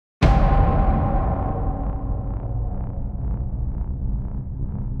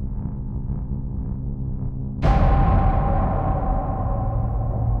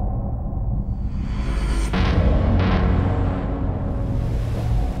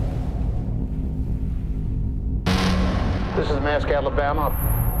This is Maersk Alabama.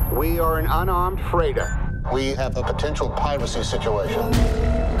 We are an unarmed freighter. We have a potential piracy situation.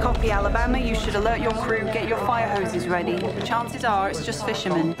 Copy, Alabama. You should alert your crew. Get your fire hoses ready. Chances are it's just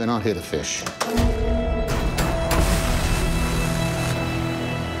fishermen. They're not here to fish.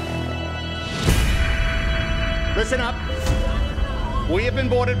 Listen up. We have been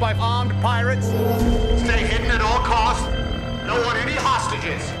boarded by armed pirates. Stay hidden at all costs. Don't want any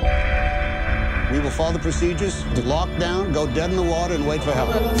hostages. We will follow the procedures to lock down, go dead in the water, and wait for help.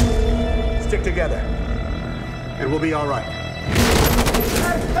 Stick together, and we'll be all right.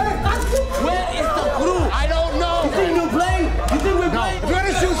 Where is the crew? I don't know. You think we're playing? You think we're playing? If you're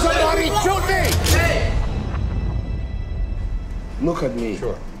gonna shoot somebody, shoot me! Hey! Look at me.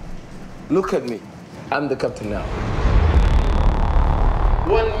 Sure. Look at me. I'm the captain now.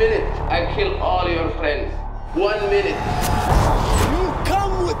 1 minute, I kill all your friends. 1 minute. You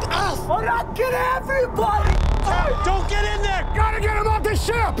come with us! Or not get everybody! Hey, don't get in there! Gotta get him off the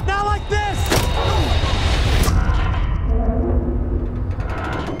ship! Not like this!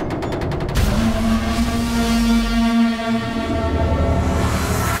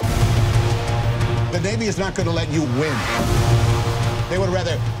 The Navy is not going to let you win. They would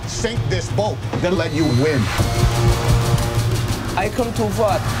rather sink this boat than let you win. I come too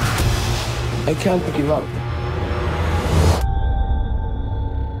far. I can't give up.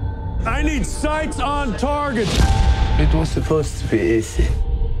 I need sights on target. It was supposed to be easy.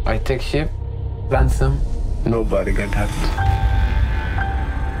 I take ship, ransom, nobody get hurt.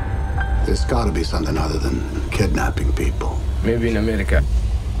 There's got to be something other than kidnapping people. Maybe in America.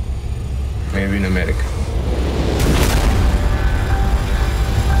 Maybe in America.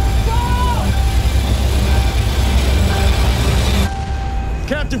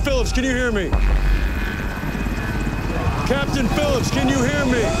 Captain Phillips, can you hear me? Captain Phillips, can you hear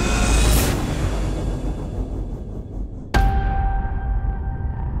me?